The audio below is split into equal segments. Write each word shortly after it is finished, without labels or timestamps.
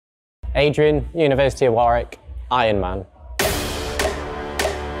Adrian, University of Warwick, Ironman.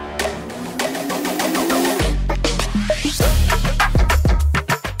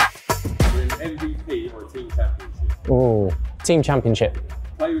 MVP or a team championship? Ooh, team championship.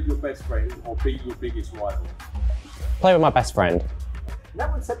 Play with your best friend or beat your biggest rival? Play with my best friend. No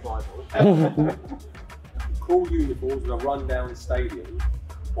one said rival. Cool uniforms in a rundown stadium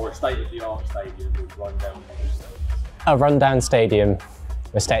or a state-of-the-art stadium with rundown stadiums? A rundown stadium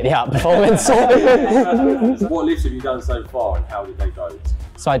with state-of-the-art performance. What lifts have you done so far and how did they go?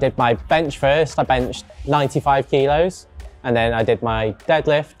 So I did my bench first. I benched 95 kilos, and then I did my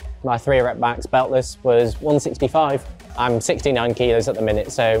deadlift. My 3 rep max beltless was 165. I'm 69 kilos at the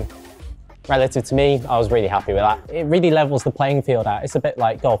minute, so relative to me, I was really happy with that. It really levels the playing field out. It's a bit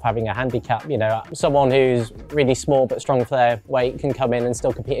like golf having a handicap, you know. Someone who's really small but strong for their weight can come in and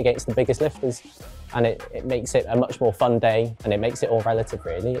still compete against the biggest lifters. And it makes it a much more fun day, and it makes it all relative,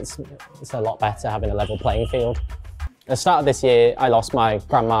 really. It's a lot better having a level playing field. At the start of this year, I lost my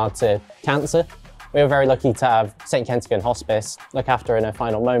grandma to cancer. We were very lucky to have St Kentigern Hospice look after her in her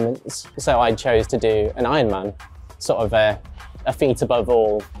final moments. So I chose to do an Ironman, sort of a feat above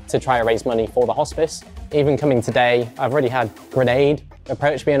all, to try to raise money for the hospice. Even coming today, I've already had Grenade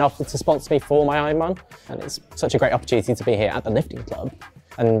approach me and offer to sponsor me for my Ironman. And it's such a great opportunity to be here at the lifting club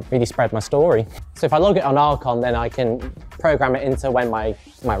and really spread my story. So if I log it on Archon, then I can program it into when my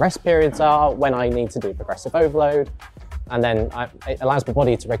rest periods are, when I need to do progressive overload, and then it allows my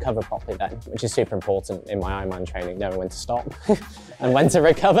body to recover properly then, which is super important in my Ironman training, knowing when to stop and when to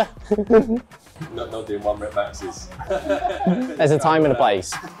recover. Not doing 1 rep maxes. There's a time and a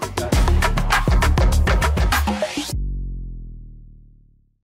place.